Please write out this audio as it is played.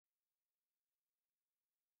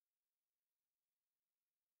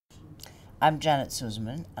I'm Janet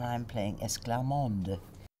Suzman, and I'm playing Esclarmonde.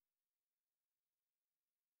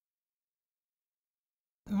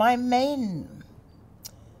 My main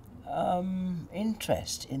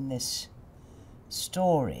interest in this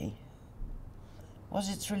story was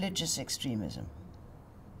its religious extremism.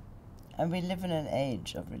 And we live in an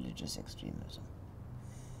age of religious extremism.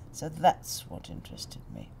 So that's what interested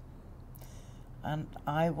me. And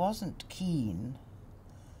I wasn't keen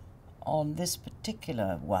on this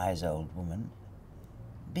particular wise old woman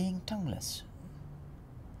being tongueless.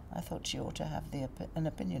 I thought she ought to have an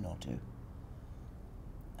opinion or two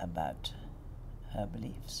about her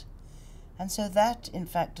beliefs. And so that, in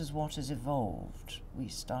fact, is what has evolved. We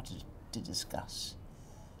started to discuss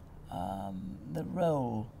the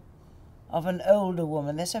role of an older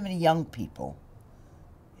woman. There's so many young people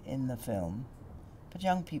in the film, but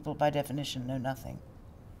young people, by definition, know nothing.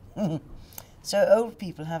 So old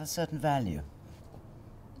people have a certain value,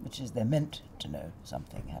 which is they're meant to know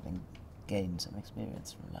something, having gained some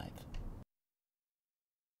experience from life.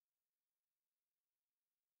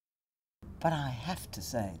 But I have to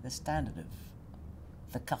say, the standard of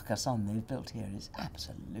the Carcassonne they've built here is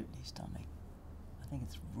absolutely stunning. I think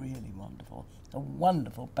it's really wonderful. It's a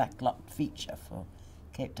wonderful backlot feature for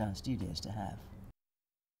Cape Town studios to have.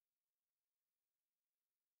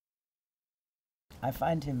 I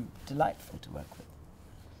find him delightful to work with.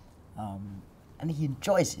 And he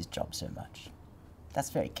enjoys his job so much.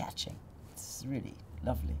 That's very catching. It's really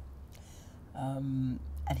lovely. And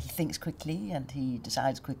he thinks quickly, and he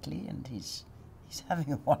decides quickly, and he's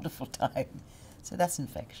having a wonderful time. So that's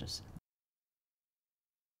infectious.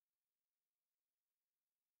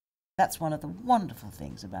 That's one of the wonderful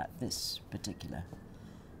things about this particular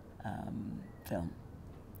film,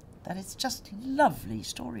 that it's just lovely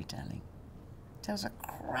storytelling. It tells a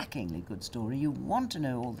crackingly good story. You want to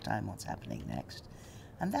know all the time what's happening next.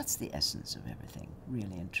 And that's the essence of everything,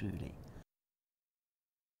 really and truly.